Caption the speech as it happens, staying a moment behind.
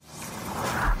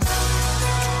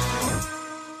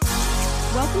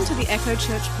Welcome to the Echo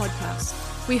Church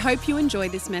podcast. We hope you enjoy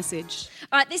this message.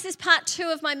 All right, this is part 2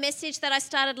 of my message that I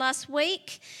started last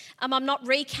week. I'm not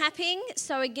recapping,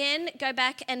 so again, go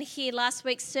back and hear last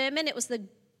week's sermon. It was the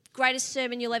greatest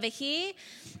sermon you'll ever hear.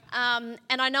 And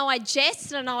I know I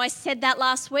jested, I know I said that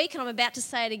last week, and I'm about to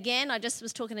say it again. I just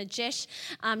was talking to Jesh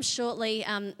shortly,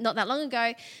 not that long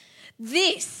ago.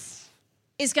 This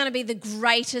is going to be the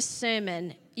greatest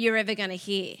sermon you're ever going to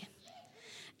hear.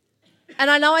 And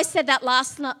I know I said that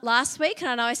last week, and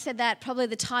I know I said that probably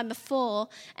the time before.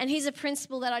 And here's a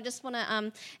principle that I just want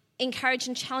to encourage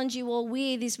and challenge you all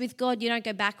with is with God, you don't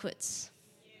go backwards.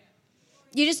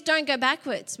 You just don't go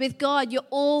backwards. With God, you're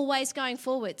always going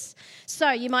forwards.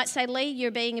 So you might say, Leigh, you're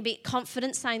being a bit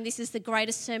confident saying this is the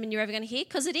greatest sermon you're ever going to hear,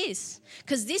 because it is.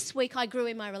 Because this week I grew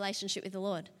in my relationship with the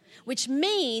Lord, which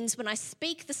means when I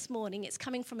speak this morning, it's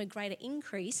coming from a greater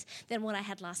increase than what I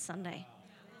had last Sunday.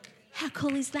 How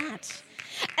cool is that?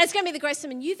 And it's going to be the greatest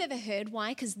sermon you've ever heard.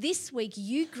 Why? Because this week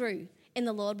you grew in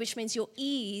the Lord, which means your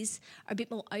ears are a bit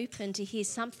more open to hear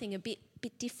something a bit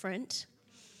different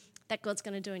that God's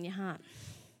going to do in your heart.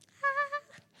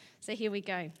 So here we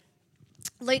go.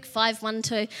 Luke 5, 1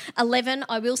 to 11.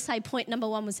 I will say point number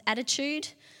 1 was attitude.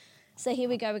 So here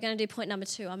we go. We're going to do point number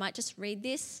 2. I might just read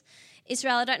this.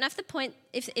 Israel, I don't know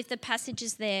if the passage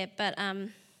is there, but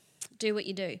do what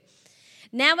you do.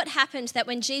 Now it happened that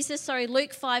when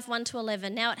Luke 5, 1 to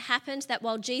 11. Now it happened that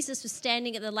while Jesus was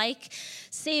standing at the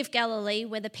Sea of Galilee,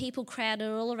 where the people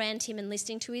crowded all around him and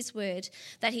listening to his word,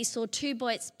 that he saw 2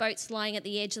 boats lying at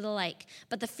the edge of the lake.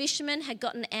 But the fishermen had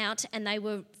gotten out and they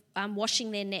were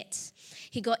washing their nets.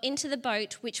 He got into the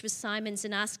boat, which was Simon's,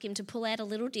 and asked him to pull out a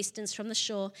little distance from the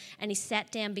shore, and he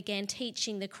sat down, began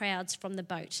teaching the crowds from the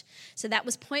boat. So that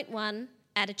was point 1,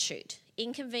 attitude.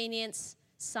 Inconvenience.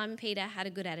 Simon Peter had a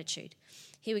good attitude.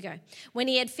 Here we go. When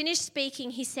he had finished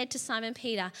speaking, he said to Simon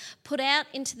Peter, "Put out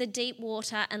into the deep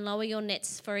water and lower your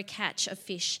nets for a catch of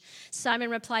fish."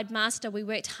 Simon replied, "Master, we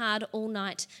worked hard all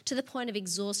night to the point of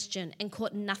exhaustion and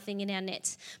caught nothing in our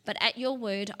nets. But at your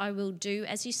word, I will do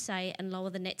as you say and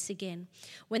lower the nets again."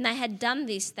 When they had done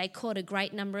this, they caught a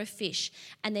great number of fish,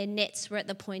 and their nets were at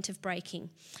the point of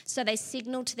breaking. So they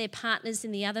signaled to their partners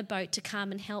in the other boat to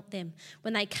come and help them.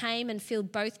 When they came and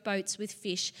filled both boats with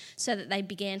fish, so that they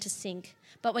began to sink.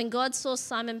 But when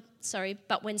Simon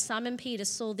Peter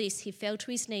saw this, he fell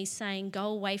to his knees, saying, "Go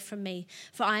away from me,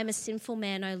 for I am a sinful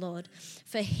man, O Lord."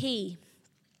 For he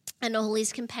and all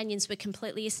his companions were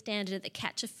completely astounded at the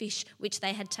catch of fish which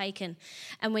they had taken.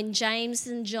 And when James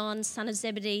and John, son of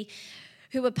Zebedee,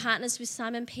 who were partners with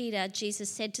Simon Peter,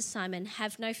 Jesus said to Simon,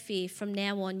 "Have no fear, from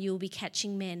now on you will be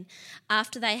catching men."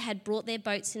 After they had brought their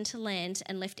boats into land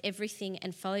and left everything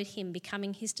and followed him,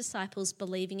 becoming his disciples,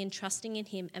 believing and trusting in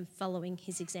him and following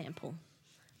his example.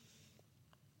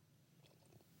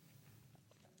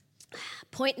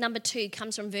 Point number 2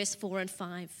 comes from verse 4 and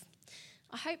 5.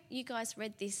 I hope you guys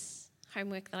read this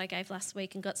homework that I gave last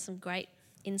week and got some great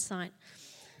insight.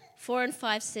 4 and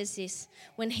 5 says this: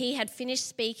 When he had finished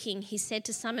speaking, he said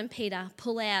to Simon Peter,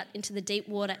 "Pull out into the deep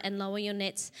water and lower your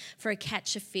nets for a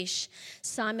catch of fish."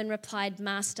 Simon replied,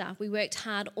 "Master, we worked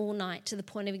hard all night to the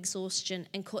point of exhaustion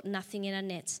and caught nothing in our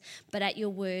nets. But at your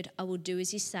word, I will do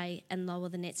as you say and lower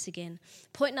the nets again."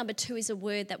 Point number 2 is a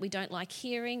word that we don't like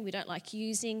hearing, we don't like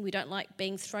using, we don't like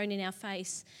being thrown in our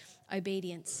face: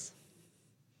 obedience.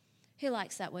 Who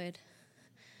likes that word?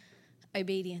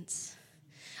 Obedience.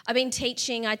 I've been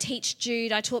teaching, I teach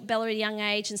Jude, I taught Bella at a young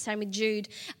age, and same with Jude.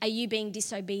 Are you being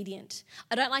disobedient?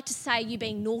 I don't like to say, are you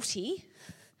being naughty?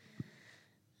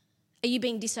 Are you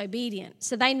being disobedient?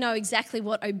 So they know exactly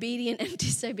what obedient and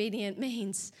disobedient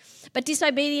means. But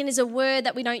disobedient is a word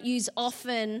that we don't use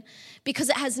often because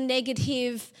it has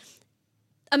negative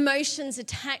emotions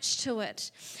attached to it.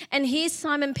 And here's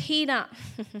Simon Peter.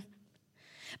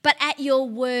 "But at your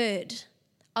word,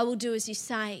 I will do as you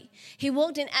say." He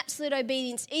walked in absolute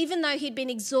obedience, even though he'd been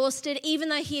exhausted, even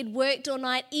though he had worked all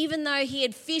night, even though he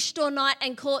had fished all night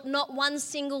and caught not one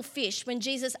single fish. When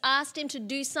Jesus asked him to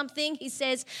do something, he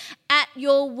says, "At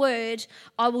your word,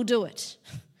 I will do it."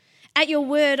 At your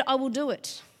word, I will do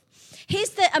it.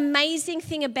 Here's the amazing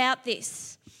thing about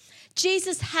this.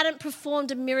 Jesus hadn't performed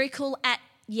a miracle as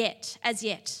yet.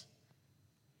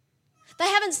 They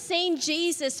haven't seen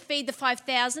Jesus feed the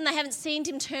 5,000. They haven't seen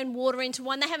him turn water into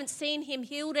wine. They haven't seen him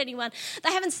heal anyone. They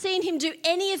haven't seen him do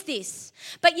any of this.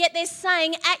 But yet they're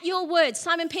saying, "At your word,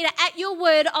 Simon Peter, at your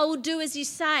word, I will do as you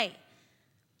say."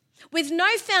 With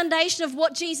no foundation of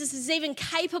what Jesus is even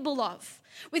capable of.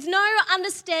 With no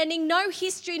understanding, no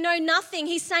history, no nothing.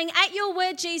 He's saying, "At your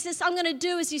word, Jesus, I'm going to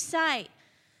do as you say."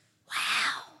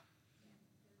 Wow.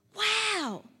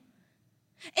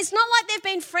 It's not like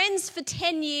they've been friends for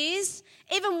 10 years,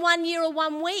 even 1 year or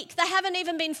 1 week. They haven't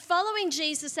even been following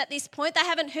Jesus at this point. They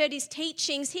haven't heard his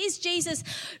teachings. Here's Jesus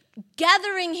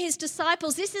gathering his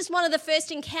disciples. This is one of the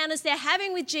first encounters they're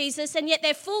having with Jesus, and yet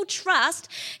their full trust,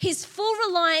 his full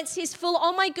reliance, his full,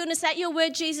 oh my goodness, at your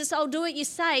word, Jesus, I'll do what you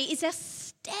say, is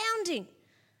astounding.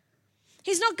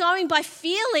 He's not going by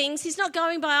feelings. He's not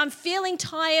going by, I'm feeling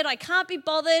tired, I can't be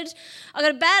bothered, I've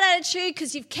got a bad attitude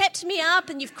because you've kept me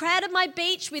up and you've crowded my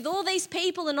beach with all these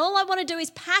people and all I want to do is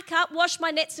pack up, wash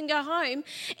my nets and go home.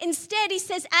 Instead, he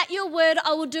says, at your word,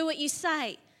 I will do what you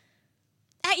say.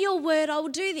 At your word, I will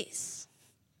do this.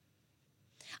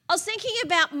 I was thinking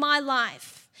about my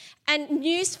life, and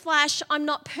newsflash, I'm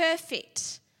not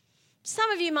perfect.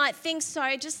 Some of you might think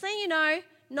so, just so you know,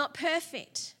 not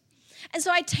perfect. And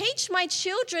so I teach my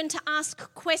children to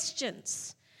ask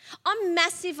questions. I'm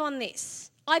massive on this.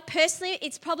 I personally,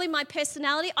 it's probably my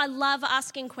personality, I love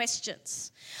asking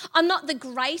questions. I'm not the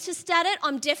greatest at it.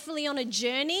 I'm definitely on a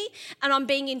journey and I'm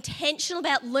being intentional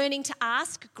about learning to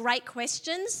ask great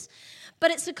questions. But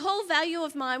it's a core value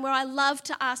of mine where I love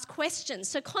to ask questions.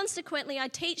 So consequently, I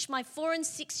teach my 4 and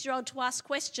 6-year-old to ask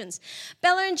questions.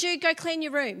 Bella and Jude, go clean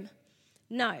your room.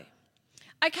 No.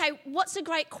 Okay, what's a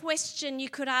great question you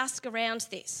could ask around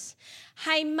this?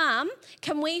 Hey, Mum,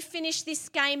 can we finish this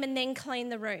game and then clean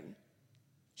the room?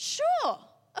 Sure,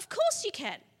 of course you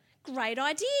can. Great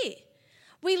idea.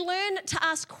 We learn to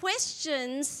ask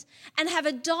questions and have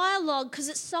a dialogue because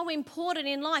it's so important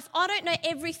in life. I don't know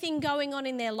everything going on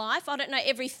in their life. I don't know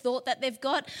every thought that they've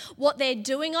got, what they're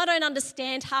doing. I don't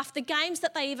understand half the games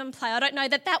that they even play. I don't know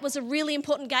that that was a really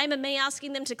important game and me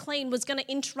asking them to clean was going to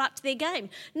interrupt their game.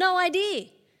 No idea.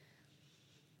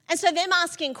 And so them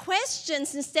asking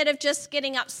questions instead of just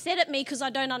getting upset at me because I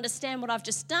don't understand what I've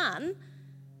just done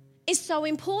is so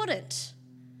important.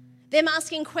 Them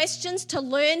asking questions to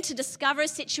learn, to discover a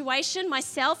situation,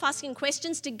 myself asking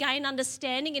questions to gain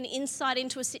understanding and insight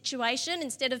into a situation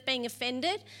instead of being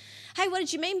offended. Hey, what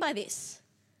did you mean by this?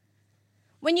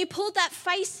 When you pulled that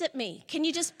face at me, can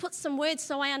you just put some words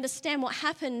so I understand what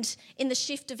happened in the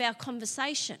shift of our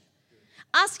conversation?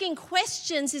 Asking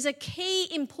questions is a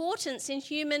key importance in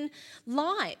human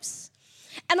lives.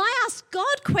 And I ask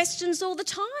God questions all the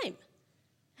time.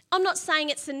 I'm not saying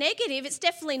it's a negative. It's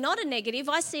definitely not a negative.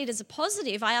 I see it as a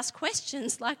positive. I ask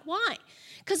questions like, why?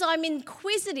 Because I'm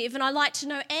inquisitive and I like to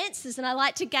know answers and I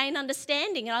like to gain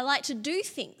understanding and I like to do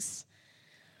things.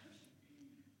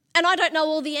 And I don't know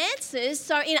all the answers,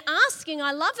 so in asking,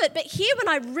 I love it. But here when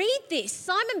I read this,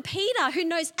 Simon Peter, who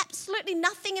knows absolutely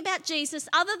nothing about Jesus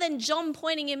other than John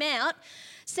pointing him out,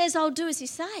 says, I'll do as you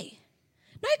say.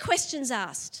 No questions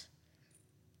asked.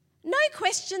 No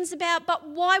questions about, but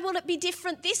why will it be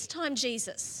different this time,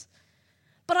 Jesus?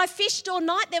 But I fished all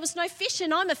night, there was no fish,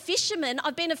 and I'm a fisherman.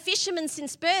 I've been a fisherman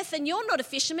since birth, and you're not a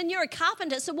fisherman, you're a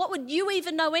carpenter, so what would you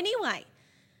even know anyway?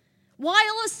 Why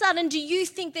all of a sudden do you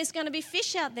think there's going to be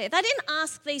fish out there? They didn't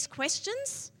ask these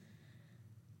questions.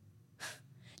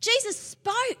 Jesus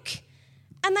spoke,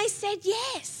 and they said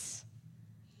yes.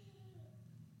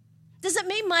 Does it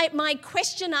mean my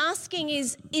question asking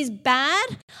is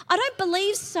bad? I don't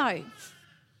believe so.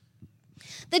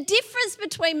 The difference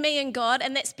between me and God,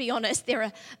 and let's be honest, there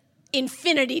are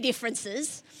infinity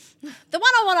differences. The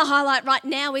one I want to highlight right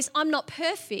now is I'm not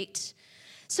perfect.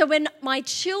 So when my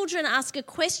children ask a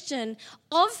question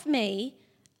of me,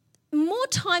 more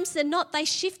times than not, they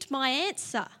shift my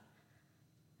answer.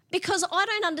 Because I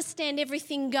don't understand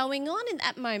everything going on in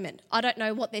that moment. I don't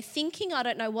know what they're thinking. I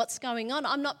don't know what's going on.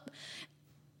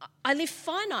 I live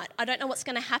finite. I don't know what's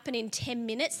going to happen in 10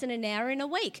 minutes, in an hour, in a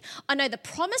week. I know the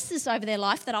promises over their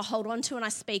life that I hold on to and I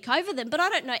speak over them, but I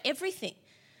don't know everything.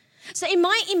 So in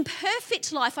my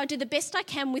imperfect life, I do the best I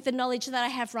can with the knowledge that I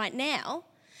have right now.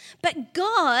 But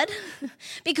God,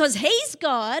 because He's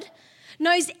God,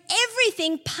 knows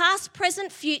everything, past,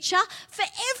 present, future, for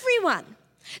everyone.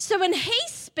 So when He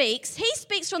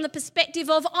speaks from the perspective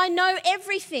of, I know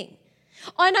everything.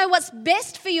 I know what's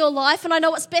best for your life and I know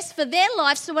what's best for their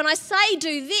life. So when I say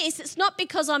do this, it's not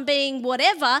because I'm being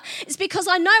whatever. It's because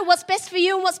I know what's best for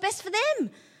you and what's best for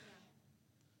them.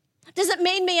 Does it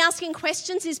mean me asking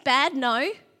questions is bad?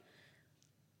 No.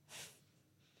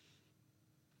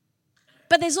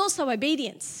 But there's also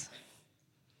obedience.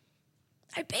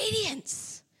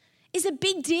 Obedience is a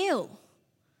big deal.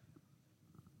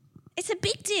 It's a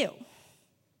big deal.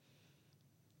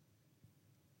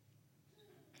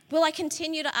 Will I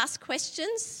continue to ask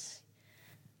questions?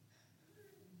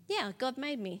 Yeah, God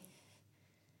made me.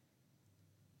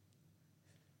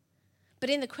 But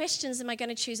in the questions, am I going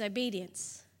to choose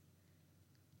obedience?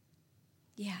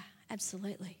 Yeah,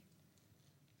 absolutely.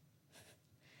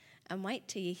 And wait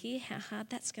till you hear how hard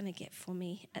that's going to get for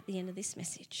me at the end of this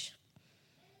message.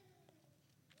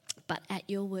 But at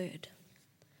your word.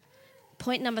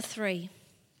 Point number 3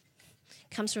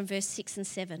 comes from verse 6 and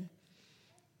 7.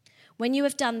 When they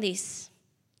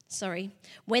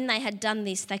had done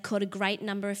this, they caught a great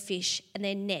number of fish, and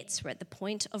their nets were at the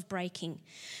point of breaking.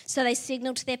 So they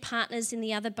signaled to their partners in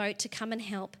the other boat to come and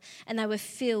help, and they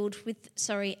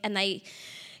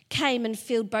came and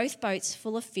filled both boats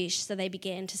full of fish, so they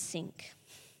began to sink.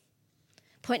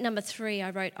 Point number 3, I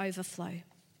wrote overflow.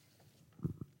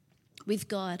 With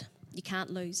God, you can't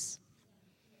lose.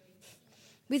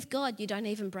 With God, you don't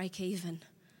even break even.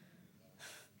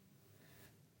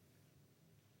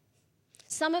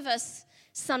 Some of us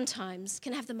sometimes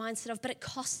can have the mindset of, but it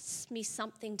costs me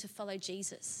something to follow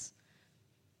Jesus.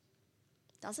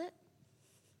 Does it?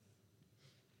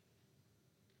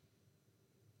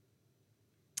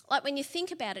 Like when you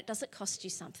think about it, does it cost you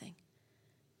something?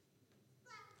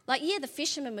 Like, yeah, the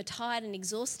fishermen were tired and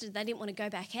exhausted. They didn't want to go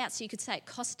back out, so you could say it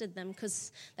costed them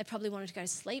because they probably wanted to go to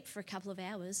sleep for a couple of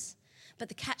hours. But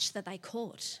the catch that they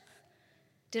caught,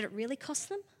 did it really cost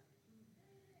them?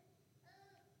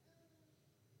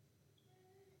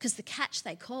 Because the catch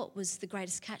they caught was the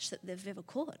greatest catch that they've ever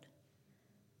caught.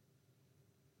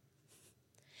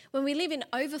 When we live in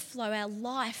overflow, our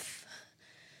life,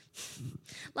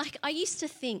 like I used to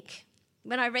think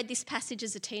when I read this passage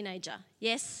as a teenager,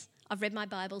 yes, I've read my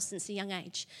Bible since a young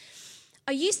age.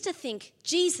 I used to think,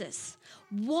 Jesus,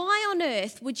 why on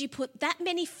earth would you put that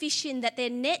many fish in that their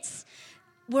nets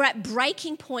were at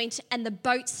breaking point and the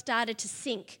boat started to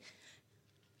sink?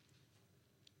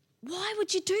 Why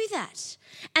would you do that?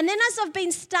 And then as I've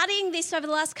been studying this over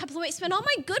the last couple of weeks, I went, oh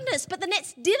my goodness, but the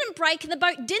nets didn't break and the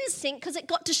boat didn't sink because it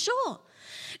got to shore.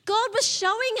 God was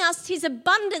showing us his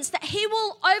abundance, that he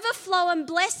will overflow and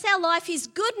bless our life. His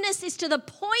goodness is to the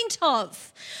point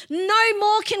of no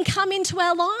more can come into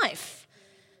our life.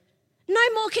 No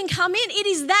more can come in. It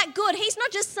is that good. He's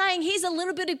not just saying here's a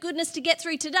little bit of goodness to get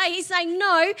through today. He's saying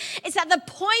no, it's at the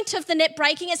point of the net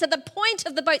breaking. It's at the point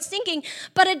of the boat sinking,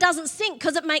 but it doesn't sink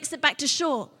because it makes it back to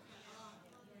shore.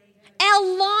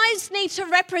 Our lives need to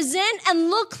represent and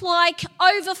look like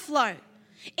overflow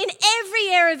in every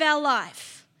area of our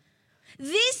life.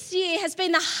 This year has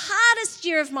been the hardest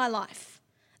year of my life,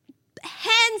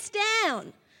 hands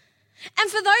down. And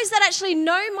for those that actually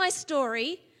know my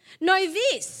story, know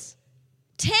this.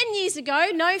 15 years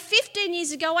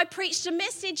ago, I preached a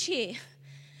message here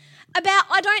about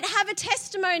I don't have a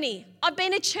testimony. I've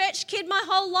been a church kid my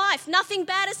whole life. Nothing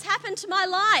bad has happened to my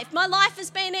life. My life has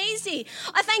been easy.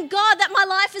 I thank God that my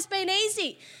life has been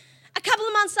easy. A couple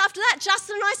of months after that,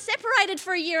 Justin and I separated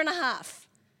for a year and a half.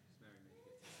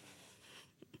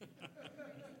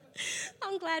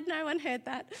 I'm glad no one heard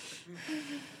that.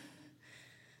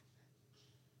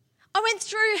 I went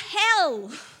through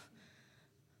hell.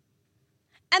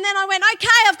 And then I went, okay,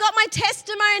 I've got my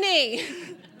testimony.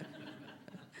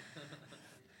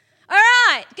 All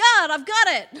right, God, I've got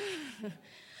it.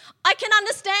 I can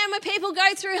understand when people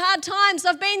go through hard times.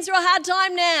 I've been through a hard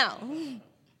time now.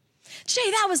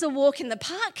 Gee, that was a walk in the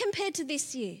park compared to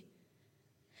this year.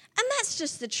 And that's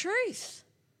just the truth.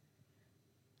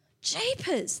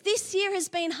 Jeepers, this year has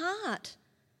been hard.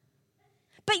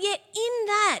 But yet in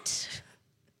that,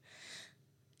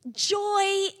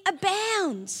 joy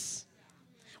abounds.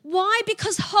 Why?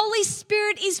 Because Holy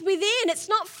Spirit is within. It's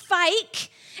not fake.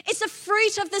 It's a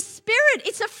fruit of the Spirit.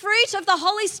 It's a fruit of the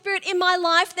Holy Spirit in my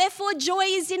life. Therefore, joy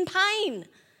is in pain.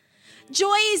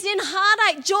 Joy is in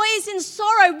heartache. Joy is in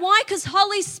sorrow. Why? Because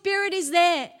Holy Spirit is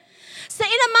there. So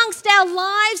in amongst our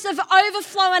lives of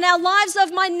overflow and our lives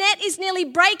of my net is nearly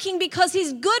breaking because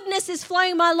his goodness is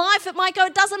flowing in my life, it might go,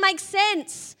 it doesn't make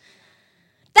sense.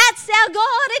 That's our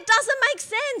God. It doesn't make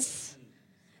sense.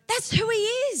 That's who he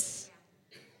is.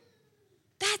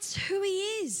 That's who he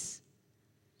is.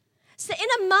 So in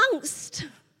amongst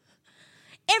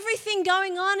everything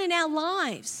going on in our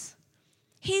lives,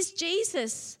 here's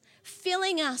Jesus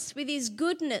filling us with his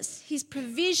goodness, his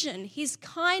provision, his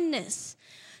kindness,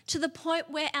 to the point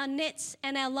where our nets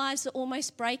and our lives are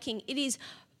almost breaking. It is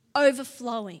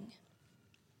overflowing.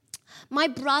 My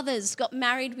brothers got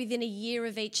married within a year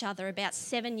of each other, about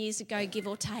 7 years ago, give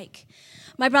or take.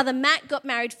 My brother Matt got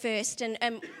married first, and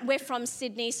we're from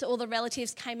Sydney, so all the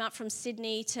relatives came up from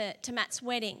Sydney to Matt's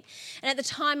wedding. And at the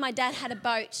time, my dad had a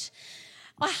boat.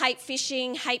 I hate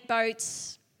fishing, hate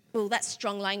boats. Well, that's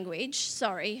strong language,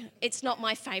 sorry. It's not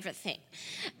my favourite thing.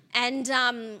 And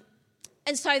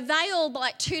so they all,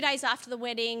 like 2 days after the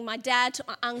wedding, my dad took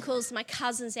my uncles, my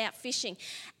cousins out fishing.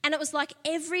 And it was like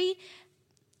every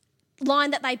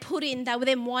line that they put in, they were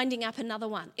then winding up another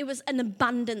one. It was an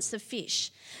abundance of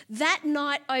fish. That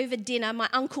night over dinner, my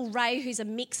Uncle Ray, who's a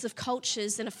mix of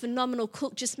cultures and a phenomenal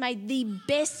cook, just made the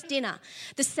best dinner.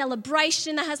 The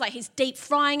celebration that has, like, he's deep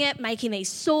frying it, making these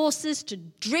sauces to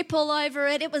drip all over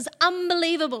it. It was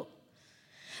unbelievable.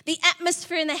 The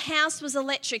atmosphere in the house was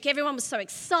electric. Everyone was so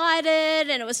excited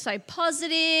and it was so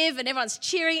positive and everyone's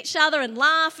cheering each other and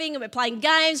laughing and we're playing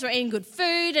games, we're eating good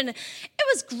food, and it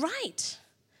was great.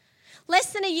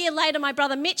 Less than a year later, my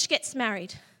brother Mitch gets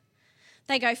married.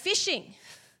 They go fishing.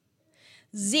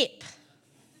 Zip.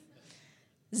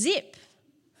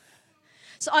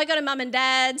 So I go to mum and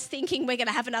dad's thinking we're going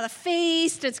to have another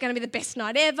feast. It's going to be the best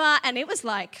night ever. And it was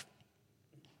like,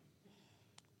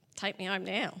 take me home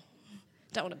now.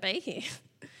 Don't want to be here.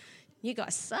 You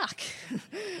guys suck.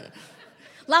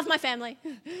 Love my family.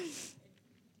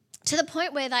 To the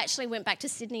point where they actually went back to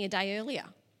Sydney a day earlier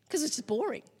because it's just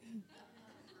boring.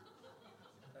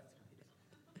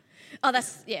 Oh,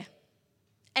 yeah.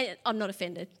 And I'm not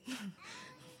offended.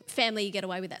 Family, you get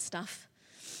away with that stuff.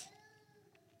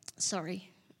 Sorry,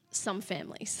 some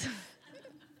families.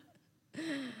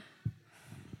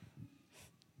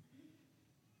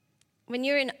 When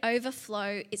you're in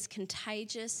overflow, it's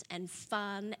contagious and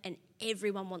fun and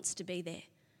everyone wants to be there.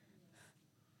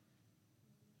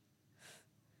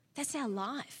 That's our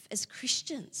life as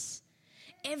Christians.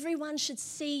 Everyone should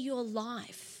see your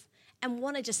life and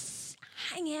want to just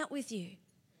hang out with you.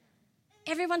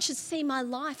 Everyone should see my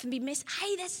life and be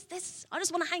hey, that's, I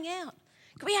just want to hang out.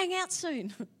 Can we hang out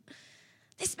soon?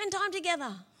 Let's spend time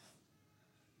together.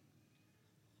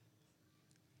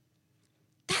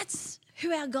 That's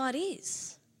who our God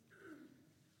is.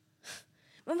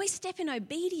 When we step in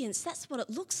obedience, that's what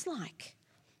it looks like.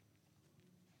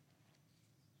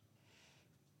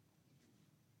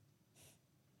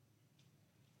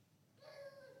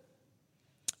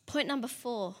 Point number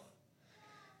 4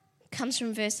 comes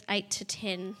from verse 8 to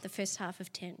 10, the first half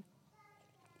of 10.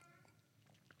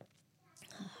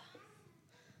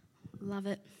 Love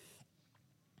it.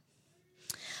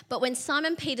 But when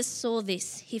Simon Peter saw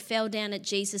this, he fell down at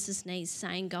Jesus' knees,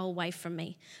 saying, "Go away from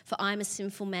me, for I am a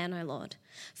sinful man, O Lord."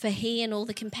 For he and all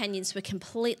the companions were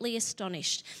completely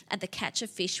astonished at the catch of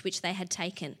fish which they had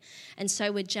taken, and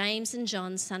so were James and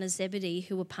John, son of Zebedee,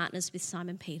 who were partners with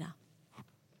Simon Peter.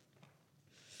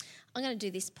 I'm going to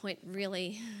do this point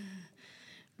really,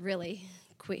 really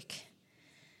quick.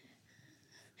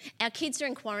 Our kids are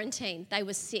in quarantine. They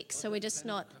were sick, so we're just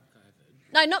not...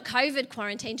 No, not COVID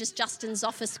quarantine, just Justin's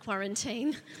office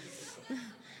quarantine.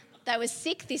 They were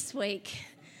sick this week,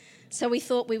 so we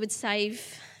thought we would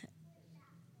save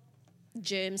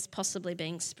germs possibly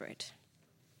being spread.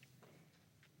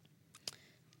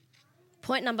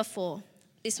 Point number 4.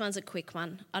 This one's a quick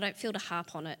one. I don't feel to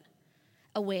harp on it.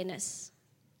 Awareness.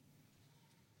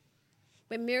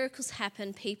 When miracles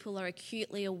happen, people are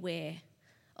acutely aware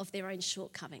of their own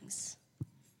shortcomings.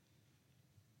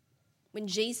 When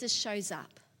Jesus shows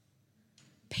up,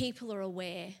 people are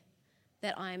aware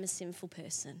that I am a sinful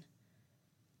person.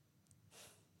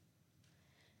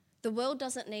 The world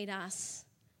doesn't need us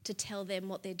to tell them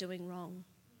what they're doing wrong.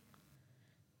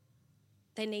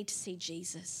 They need to see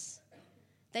Jesus.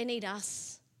 They need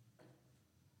us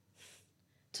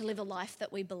to live a life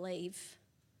that we believe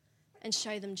and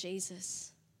show them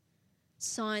Jesus.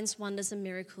 Signs, wonders, and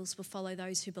miracles will follow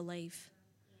those who believe.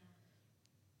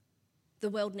 The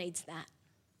world needs that.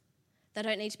 They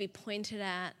don't need to be pointed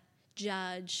at,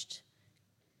 judged,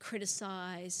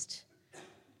 criticised.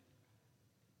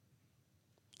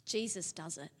 Jesus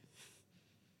does it.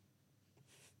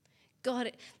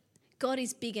 God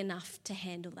is big enough to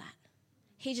handle that.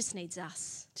 He just needs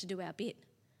us to do our bit.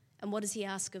 And what does he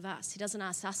ask of us? He doesn't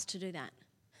ask us to do that.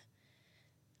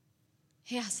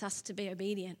 He asks us to be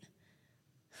obedient,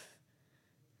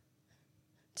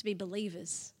 to be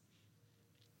believers,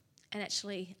 and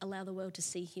actually allow the world to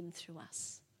see him through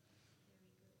us.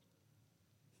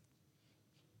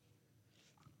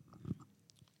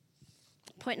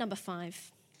 Point number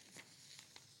 5.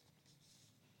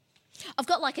 I've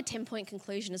got like a 10-point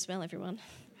conclusion as well, everyone.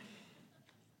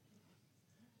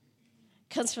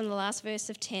 Comes from the last verse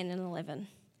of 10 and 11.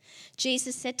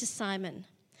 Jesus said to Simon,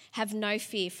 "Have no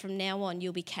fear, from now on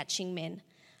you'll be catching men."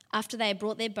 After they had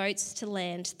brought their boats to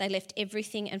land, they left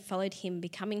everything and followed him,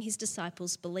 becoming his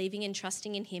disciples, believing and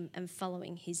trusting in him and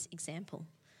following his example.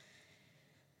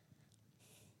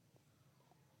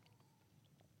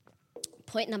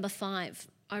 Point number 5,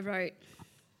 I wrote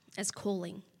as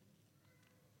calling.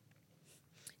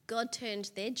 God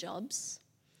turned their jobs,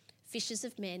 fishers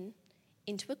of men,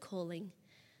 into a calling.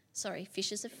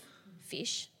 Fishers of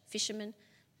fish, fishermen,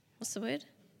 what's the word?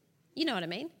 You know what I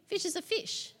mean? Fishers of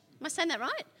fish. Am I saying that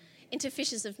right? Into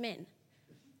fishers of men.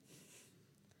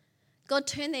 God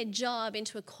turned their job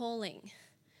into a calling.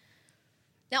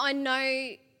 Now, I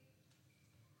know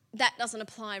that doesn't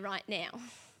apply right now,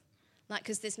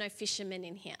 because there's no fishermen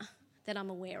in here that I'm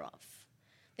aware of.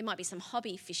 There might be some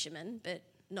hobby fishermen, but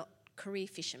not career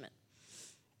fishermen.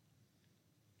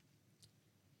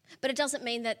 But it doesn't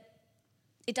mean that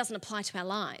it doesn't apply to our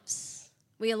lives.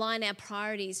 We align our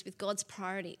priorities with God's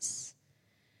priorities.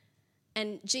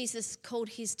 And Jesus called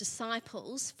his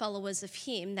disciples, followers of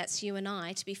him, that's you and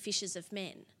I, to be fishers of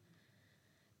men.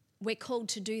 We're called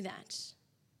to do that.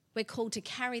 We're called to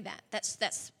carry that.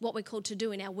 That's what we're called to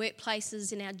do in our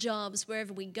workplaces, in our jobs,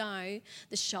 wherever we go,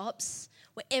 the shops,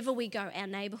 wherever we go, our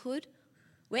neighbourhood,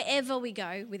 wherever we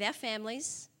go with our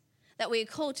families, that we are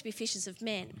called to be fishers of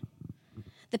men.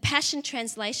 The Passion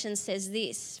Translation says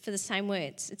this for the same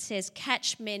words. It says,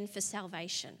 catch men for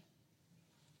salvation.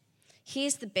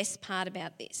 Here's the best part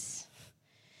about this.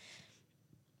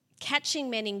 Catching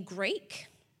men in Greek,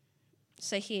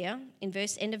 so here in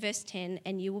end of verse 10,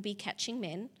 and you will be catching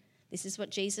men. This is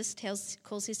what Jesus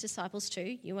calls his disciples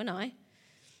to, you and I.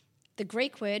 The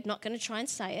Greek word, not going to try and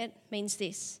say it, means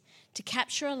this: to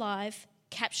capture alive,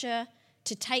 capture,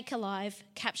 to take alive,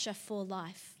 capture for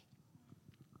life.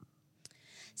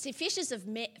 See, fishers of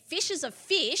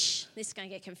fish, this is going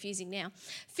to get confusing now.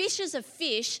 Fishers of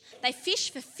fish, they fish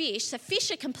for fish, so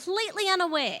fish are completely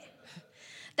unaware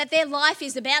that their life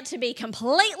is about to be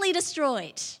completely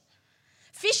destroyed.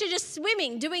 Fish are just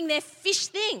swimming, doing their fish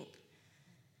thing.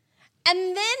 And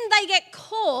then they get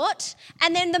caught,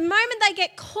 and then the moment they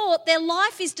get caught, their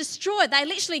life is destroyed. They're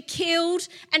literally killed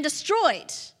and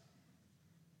destroyed.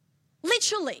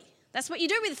 Literally. That's what you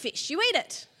do with fish. You eat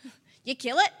it. You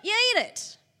kill it, you eat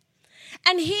it.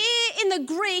 And here in the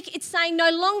Greek, it's saying no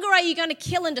longer are you going to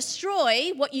kill and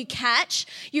destroy what you catch.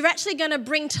 You're actually going to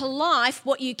bring to life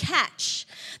what you catch.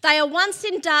 They are once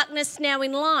in darkness, now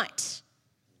in light.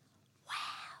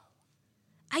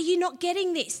 Are you not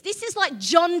getting this? This is like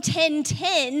John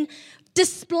 10:10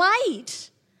 displayed.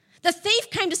 The thief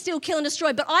came to steal, kill and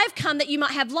destroy, but I've come that you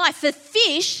might have life. The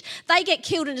fish, they get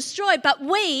killed and destroyed, but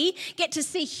we get to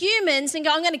see humans and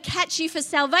go, I'm going to catch you for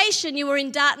salvation. You were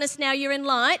in darkness, now you're in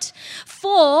light.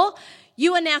 For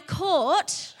you are now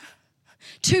caught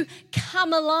to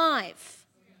come alive.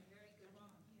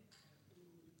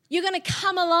 You're going to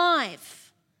come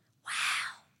alive.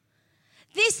 Wow.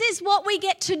 This is what we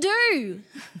get to do.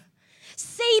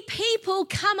 See people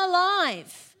come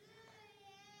alive.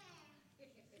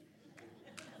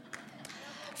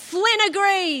 Flynn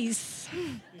agrees.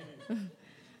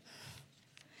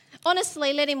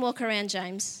 Honestly, let him walk around,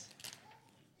 James.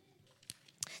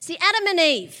 See, Adam and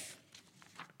Eve,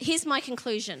 here's my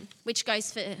conclusion, which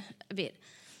goes for a bit.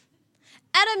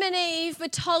 Adam and Eve were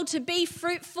told to be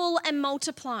fruitful and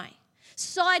multiply.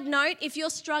 Side note, if you're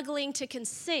struggling to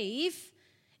conceive,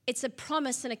 it's a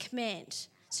promise and a command.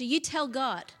 So you tell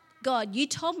God, you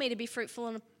told me to be fruitful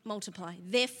and multiply,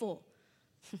 therefore.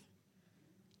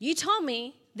 You told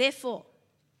me, therefore.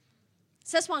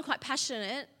 So that's why I'm quite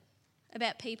passionate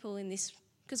about people in this,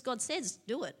 because God says,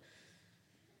 do it.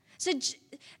 So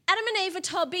Adam and Eve are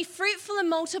told, be fruitful and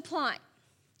multiply.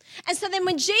 And so then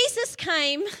when Jesus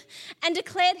came and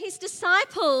declared his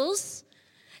disciples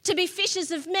to be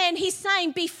fishers of men, he's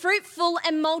saying, be fruitful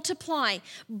and multiply,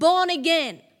 born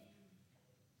again.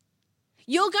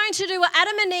 You're going to do what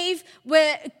Adam and Eve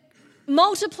were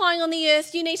multiplying on the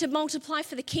earth. You need to multiply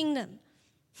for the kingdom.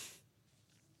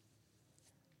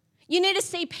 You need to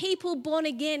see people born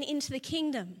again into the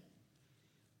kingdom.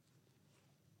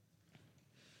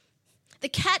 The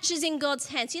catch is in God's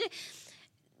hands. You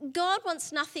know, God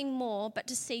wants nothing more but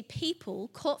to see people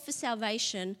caught for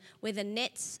salvation where the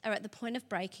nets are at the point of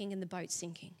breaking and the boat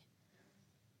sinking.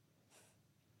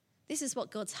 This is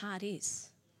what God's heart is.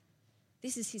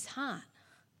 This is his heart.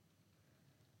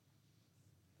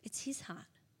 It's his heart.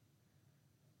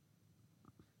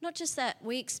 Not just that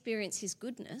we experience his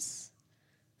goodness,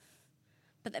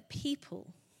 but that people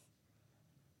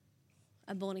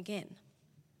are born again.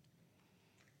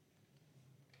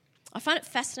 I find it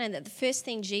fascinating that the first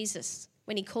thing Jesus,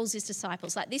 when he calls his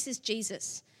disciples, like this is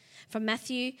Jesus from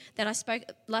Matthew, that I spoke,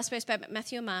 last week I spoke about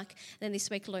Matthew and Mark, and then this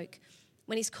week Luke.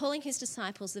 When he's calling his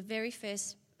disciples, the very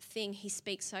first thing he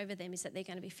speaks over them is that they're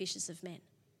going to be fishers of men.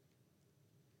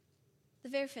 The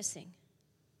very first thing.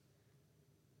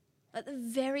 Like the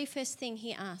very first thing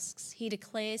he asks, he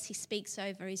declares, he speaks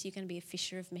over is you're going to be a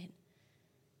fisher of men.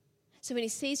 So when he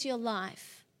sees your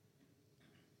life,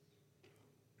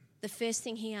 the first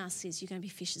thing he asks is you're going to be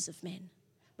fishers of men.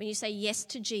 When you say yes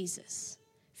to Jesus,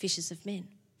 fishers of men.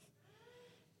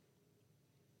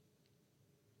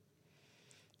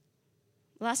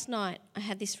 Last night I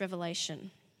had this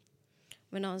revelation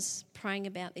when I was praying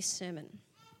about this sermon.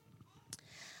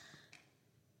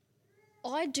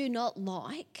 I do not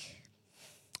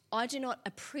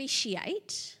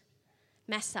appreciate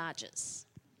massages.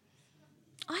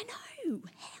 I know.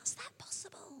 How's that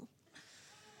possible?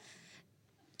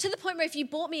 To the point where if you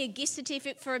bought me a gift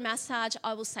certificate for a massage,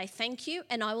 I will say thank you,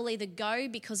 and I will either go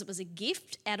because it was a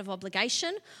gift out of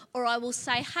obligation, or I will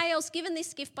say, hey, I was given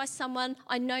this gift by someone.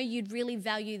 I know you'd really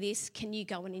value this. Can you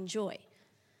go and enjoy?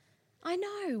 I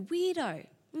know, weirdo.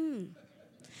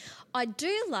 I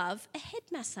do love a head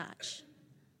massage.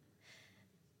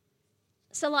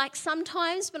 So like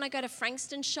sometimes when I go to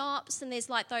Frankston shops and there's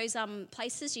like those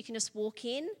places you can just walk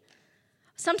in,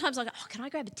 sometimes I go, oh, can I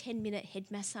grab a 10-minute head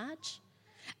massage?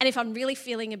 And if I'm really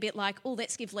feeling a bit like, oh,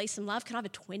 let's give Leigh some love, can I have a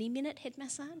 20-minute head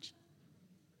massage?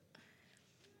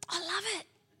 I love it.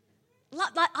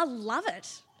 I love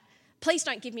it. Please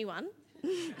don't give me one.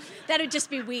 That would just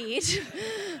be weird.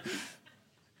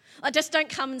 I just don't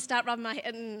come and start rubbing my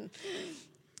head in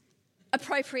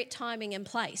appropriate timing and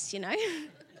place, you know.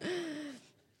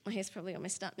 My hair's probably all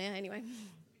messed up now anyway.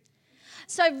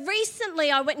 So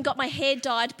recently I went and got my hair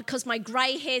dyed because my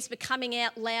grey hairs were coming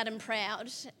out loud and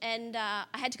proud, and I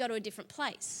had to go to a different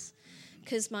place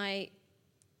because my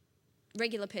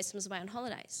regular person was away on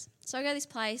holidays. So I go to this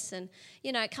place and,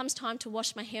 you know, it comes time to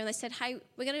wash my hair and they said, hey,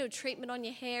 we're going to do a treatment on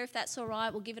your hair. If that's all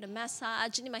right, we'll give it a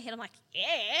massage. And in my head I'm like,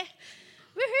 yeah,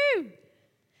 woohoo.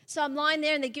 So I'm lying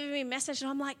there and they're giving me a massage and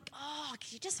I'm like, oh, can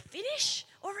you just finish?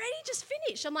 Already just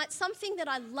finish. I'm like, something that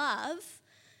I love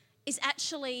is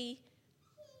actually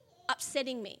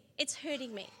upsetting me. It's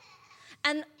hurting me.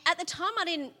 And at the time I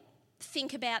didn't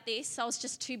think about this. I was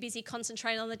just too busy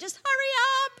concentrating on just hurry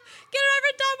up, get it over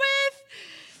and done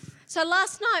with. So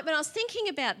last night when I was thinking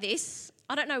about this,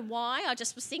 I don't know why, I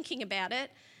just was thinking about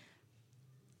it.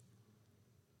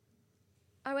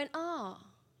 I went, oh,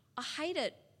 I hate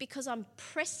it because I'm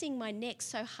pressing my neck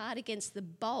so hard against the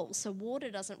bowl so water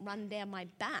doesn't run down my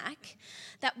back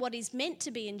that what is meant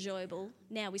to be enjoyable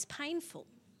now is painful.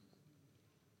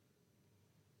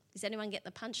 Does anyone get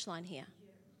the punchline here?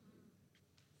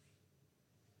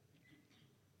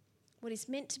 What is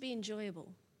meant to be enjoyable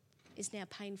is now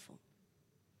painful.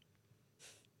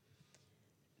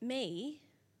 Me,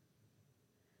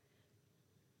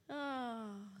 oh,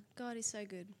 God is so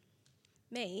good.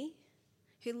 Me,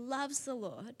 who loves the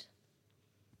Lord,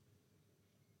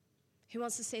 who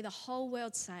wants to see the whole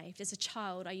world saved. As a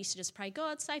child, I used to just pray,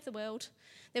 God, save the world.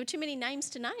 There were too many names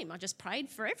to name. I just prayed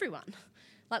for everyone.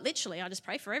 Like literally, I just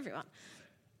pray for everyone.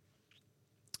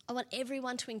 I want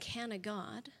everyone to encounter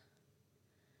God.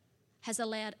 Has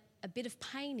allowed a bit of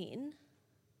pain in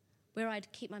where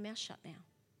I'd keep my mouth shut now.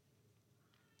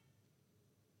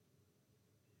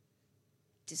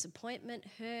 Disappointment,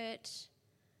 hurt,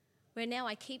 where now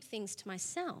I keep things to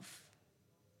myself.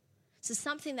 So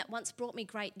something that once brought me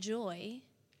great joy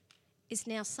is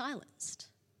now silenced.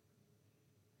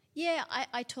 Yeah,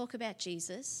 I talk about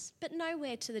Jesus, but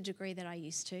nowhere to the degree that I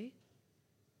used to.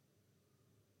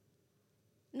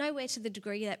 Nowhere to the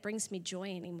degree that brings me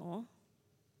joy anymore.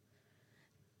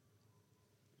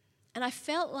 And I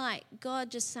felt like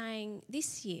God just saying,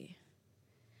 this year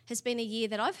has been a year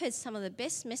that I've heard some of the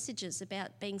best messages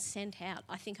about being sent out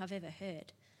I think I've ever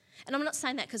heard. And I'm not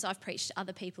saying that because I've preached,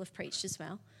 other people have preached as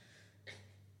well.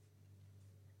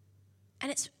 And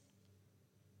it's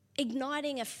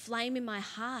igniting a flame in my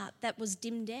heart that was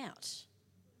dimmed out.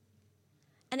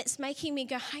 And it's making me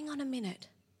go, hang on a minute.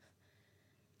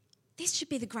 This should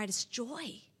be the greatest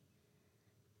joy.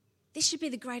 This should be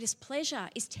the greatest pleasure,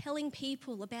 is telling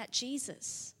people about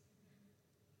Jesus,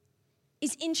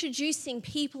 is introducing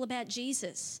people about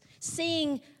Jesus,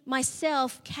 seeing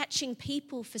myself catching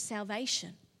people for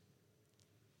salvation.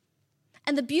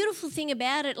 And the beautiful thing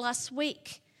about it last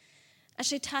week,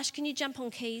 actually, Tash, can you jump on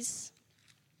keys?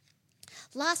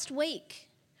 Last week,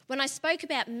 when I spoke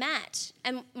about Matt,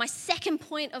 and my second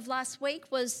point of last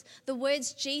week was the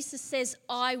words Jesus says,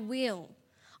 I will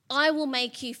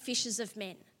make you fishers of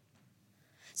men.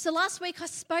 So last week I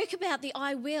spoke about the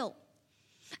I will.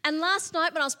 And last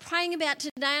night when I was praying about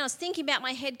today, I was thinking about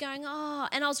my head going, oh,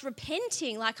 and I was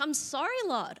repenting, like, I'm sorry,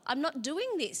 Lord, I'm not doing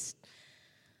this.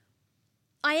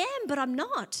 I am, but I'm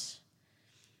not.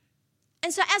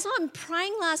 And so as I'm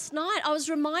praying last night, I was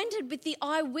reminded with the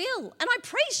I will. And I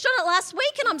preached on it last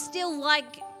week and I'm still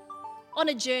like on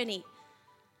a journey.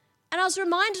 And I was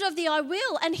reminded of the I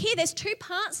will. And here there's two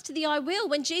parts to the I will.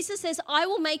 When Jesus says, I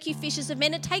will make you fishers of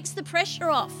men, it takes the pressure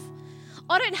off.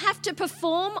 I don't have to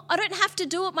perform. I don't have to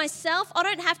do it myself. I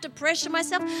don't have to pressure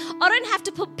myself. I don't have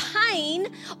to put pain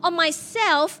on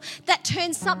myself that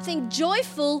turns something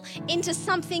joyful into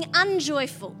something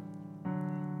unjoyful.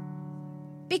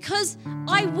 Because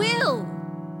I will.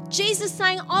 Jesus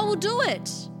saying, I will do it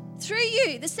through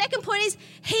you. The second point is,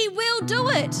 he will do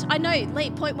it. I know,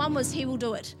 Leigh, point one was he will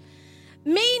do it.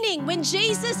 Meaning, when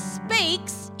Jesus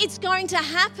speaks, it's going to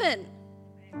happen.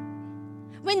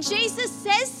 When Jesus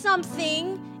says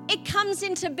something, it comes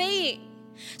into being.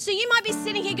 So you might be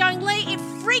sitting here going, Leigh, it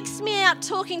freaks me out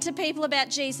talking to people about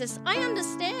Jesus. I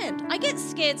understand. I get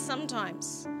scared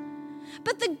sometimes.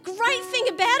 But the great thing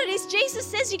about it is Jesus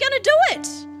says you're going to do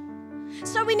it.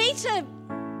 So we need to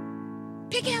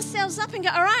pick ourselves up and go,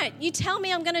 all right, you tell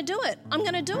me I'm going to do it. I'm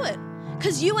going to do it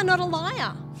because you are not a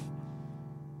liar.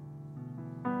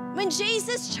 When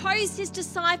Jesus chose his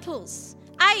disciples,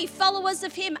 followers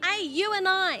of him, you and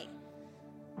I,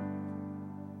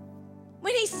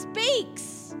 when he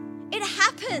speaks, it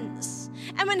happens.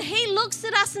 And when he looks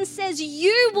at us and says,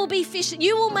 you will be fish,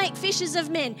 you will make fishers of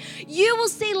men, you will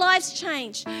see lives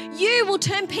change, you will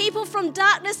turn people from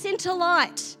darkness into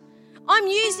light. I'm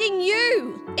using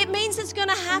you. It means it's going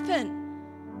to happen.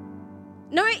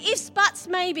 No ifs, buts,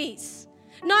 maybes.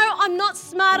 No, I'm not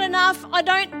smart enough. I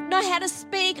don't know how to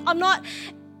speak. I'm not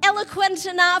eloquent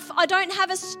enough. I don't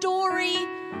have a story.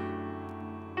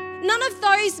 None of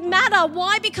those matter.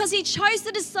 Why? Because he chose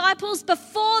the disciples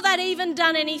before they'd even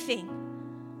done anything.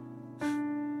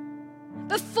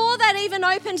 Before they'd even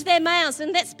opened their mouths.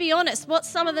 And let's be honest, what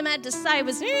some of them had to say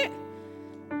was,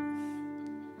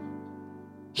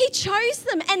 He chose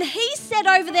them and he said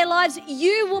over their lives,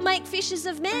 you will make fishers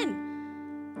of men.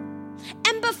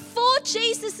 And before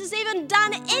Jesus has even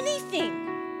done anything,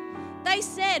 they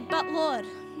said, but Lord,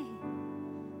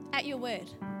 at your word,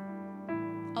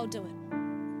 I'll do it.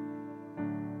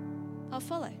 I'll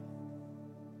follow.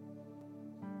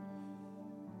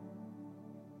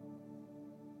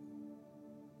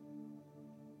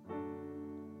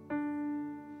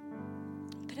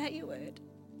 But at your word,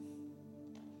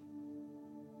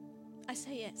 I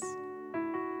say yes.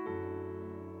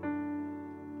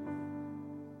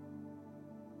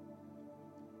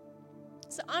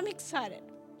 So I'm excited.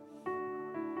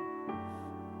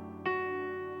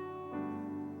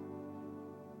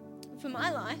 For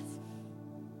my life,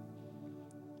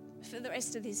 for the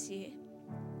rest of this year,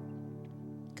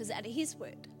 because out of his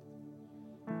word,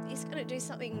 he's going to do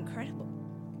something incredible.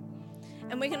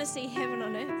 And we're going to see heaven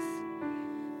on earth.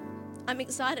 I'm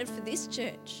excited for this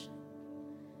church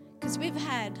because we've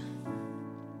had,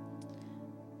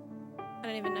 I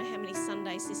don't even know how many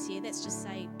Sundays this year, let's just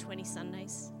say 20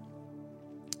 Sundays,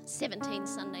 17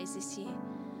 Sundays this year,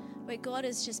 where God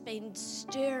has just been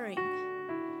stirring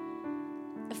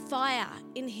a fire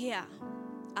in here,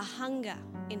 a hunger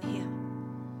in here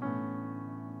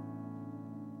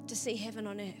to see heaven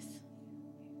on earth,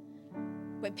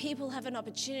 where people have an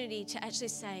opportunity to actually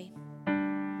say,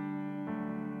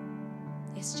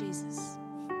 yes, Jesus.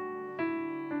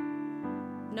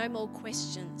 No more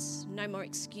questions, no more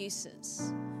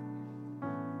excuses,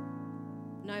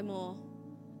 no more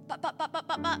but. But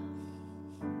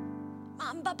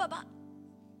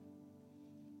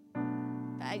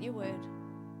at your word,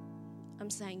 I'm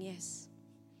saying yes.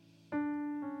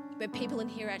 Where people in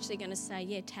here are actually going to say,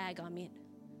 yeah, tag, I'm in.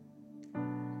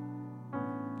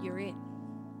 You're it.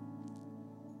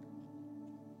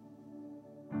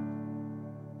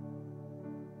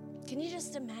 Can you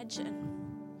just imagine?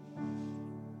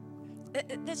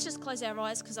 Let's just close our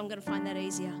eyes because I'm going to find that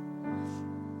easier.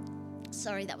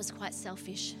 Sorry, that was quite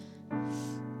selfish.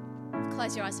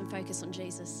 Close your eyes and focus on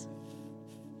Jesus.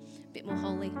 A bit more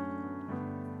holy.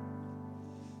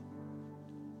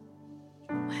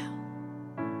 Wow.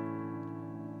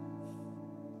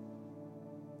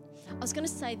 I was going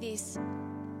to say this,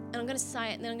 and I'm going to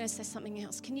say it, and then I'm going to say something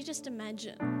else. Can you just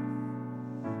imagine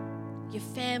your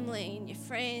family and your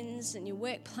friends and your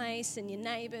workplace and your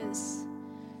neighbours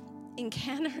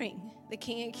encountering the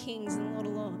King of Kings and Lord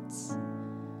of Lords?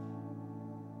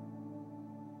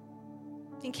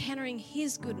 Encountering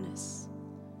his goodness.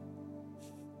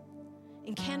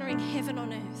 Encountering heaven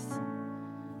on earth.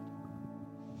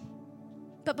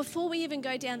 But before we even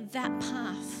go down that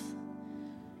path,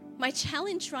 my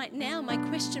challenge right now, my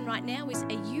question right now is,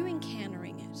 are you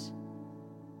encountering it?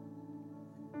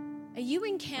 Are you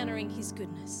encountering his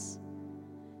goodness?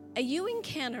 Are you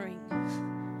encountering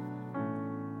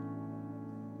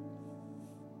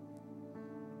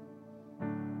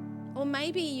or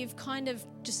maybe you've kind of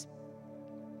just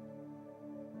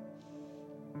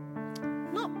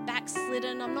not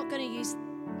backslidden, I'm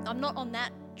not on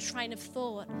that train of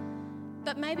thought,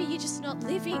 But maybe you're just not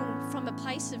living from a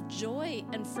place of joy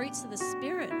and fruits of the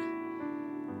Spirit.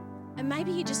 And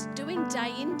maybe you're just doing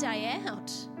day in, day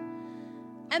out.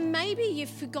 And maybe you've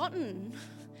forgotten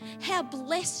how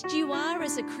blessed you are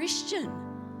as a Christian.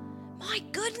 My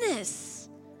goodness,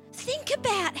 think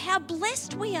about how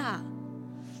blessed we are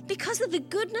because of the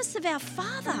goodness of our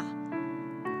Father.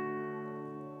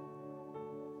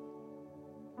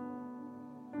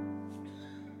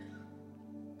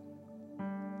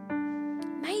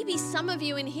 Maybe some of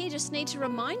you in here just need to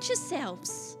remind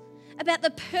yourselves about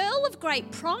the pearl of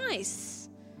great price.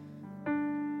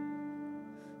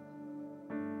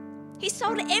 He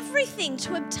sold everything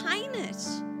to obtain it.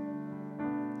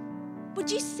 Would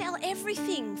you sell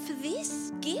everything for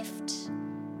this gift?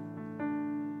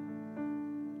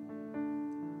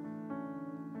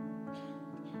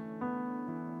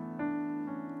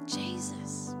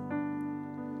 Jesus.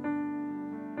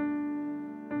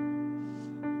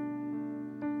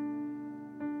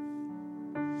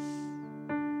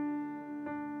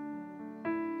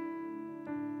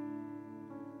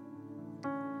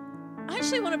 I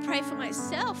actually want to pray for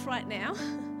myself right now.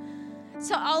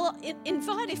 So I'll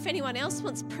invite if anyone else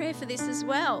wants prayer for this as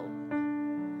well.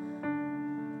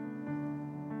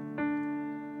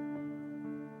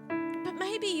 But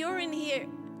maybe you're in here.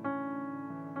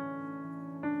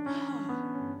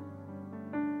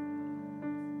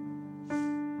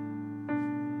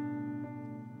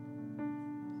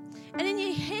 And in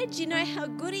your head, you know how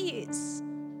good He is.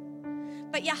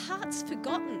 But your heart's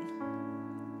forgotten.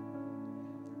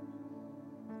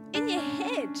 In your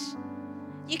head,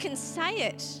 you can say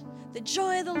it. The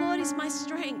joy of the Lord is my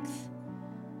strength.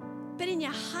 But in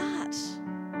your heart,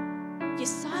 you're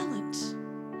silent.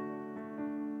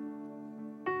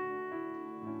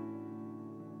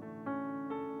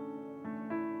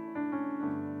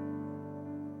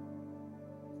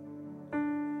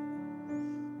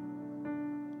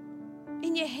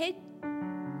 In your head,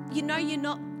 you know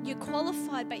you're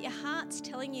qualified, but your heart's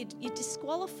telling you you're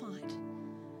disqualified.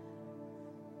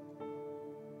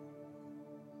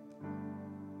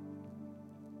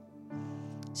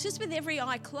 It's just with every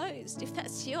eye closed. If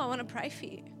that's you, I want to pray for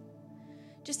you.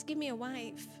 Just give me a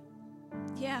wave.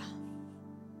 Yeah.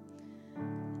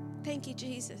 Thank you,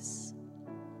 Jesus.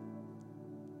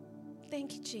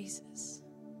 Thank you, Jesus.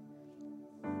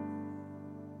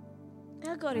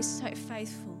 Our God is so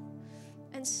faithful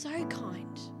and so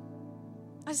kind.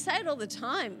 I say it all the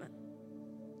time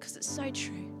because it's so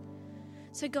true.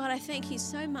 So God, I thank you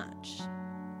so much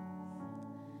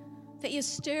that you're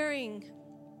stirring,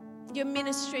 you're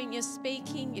ministering, you're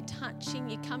speaking, you're touching,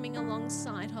 you're coming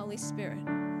alongside, Holy Spirit.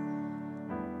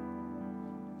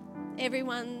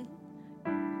 Everyone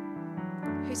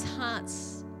whose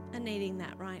hearts are needing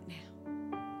that right now.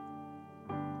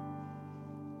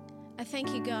 I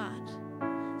thank you, God,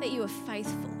 that you are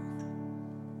faithful.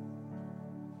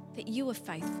 That you are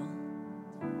faithful.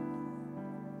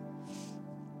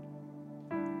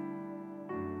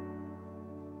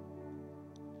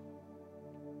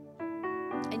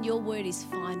 And your word is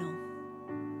final.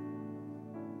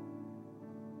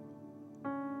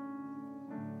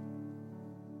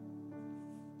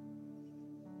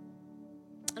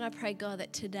 And I pray, God,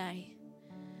 that today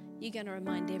you're going to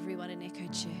remind everyone in Echo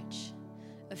Church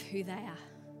of who they are,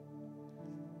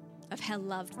 of how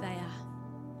loved they are.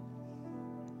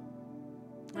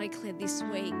 I declare this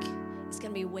week is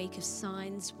going to be a week of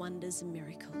signs, wonders, and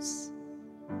miracles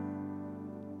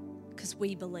because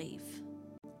we believe.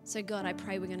 So God, I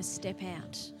pray we're going to step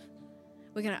out.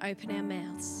 We're going to open our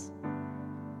mouths.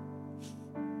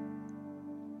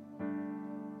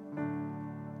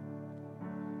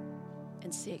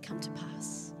 And see it come to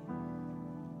pass.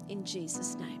 In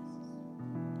Jesus' name.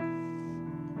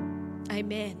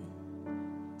 Amen.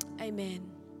 Amen.